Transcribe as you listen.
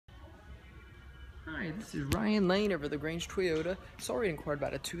Hi, this is Ryan Lane over at LaGrange Toyota. Sorry I inquired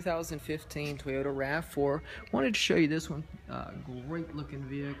about a 2015 Toyota RAV4. Wanted to show you this one. Great looking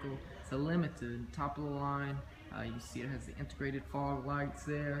vehicle. It's a limited, top of the line. You see it has the integrated fog lights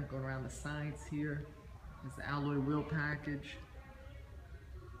there, going around the sides here. It's the alloy wheel package.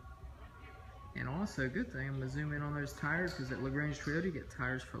 And also, good thing, I'm going to zoom in on those tires because at LaGrange Toyota you get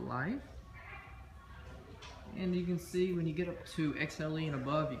tires for life. And you can see when you get up to XLE and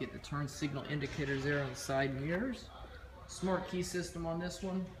above, you get the turn signal indicators there on the side mirrors. Smart key system on this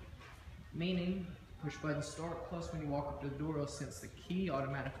one, meaning push button start, plus when you walk up to the door, it'll sense the key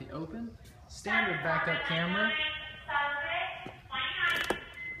automatically open. Standard backup camera.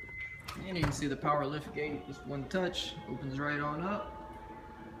 And you can see the power lift gate, just one touch, opens right on up.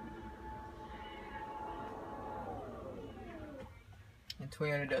 And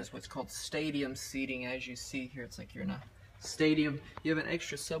Toyota does what's called stadium seating. As you see here, it's like you're in a stadium. You have an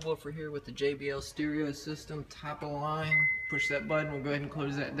extra subwoofer here with the JBL stereo system, top of the line. Push that button, we'll go ahead and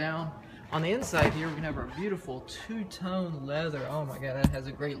close that down. On the inside here, we're gonna have our beautiful two-tone leather. Oh my God, that has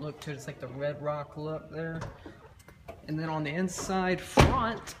a great look to it. It's like the red rock look there. And then on the inside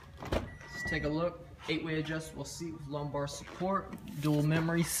front, let's take a look. 8-way adjustable seat with lumbar support, dual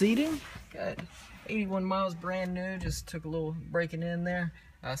memory seating. Got 81 miles, brand new, just took a little breaking in there.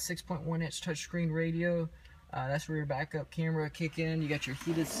 6.1-inch touchscreen radio. That's where your backup camera kick in. You got your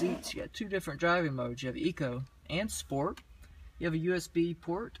heated seats. You got two different driving modes. You have Eco and Sport. You have a USB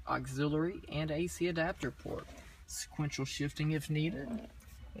port, auxiliary, and AC adapter port. Sequential shifting if needed.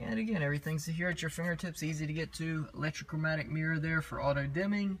 And again, everything's here at your fingertips, easy to get to. Electrochromatic mirror there for auto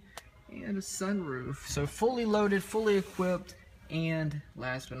dimming. And a sunroof. So fully loaded, fully equipped, and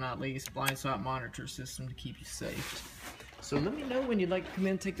last but not least, blind spot monitor system to keep you safe. So let me know when you'd like to come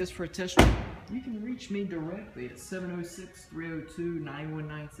in and take this for a test drive. You can reach me directly at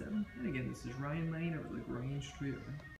 706-302-9197. And again, this is Ryan Lane of LaGrange Toyota.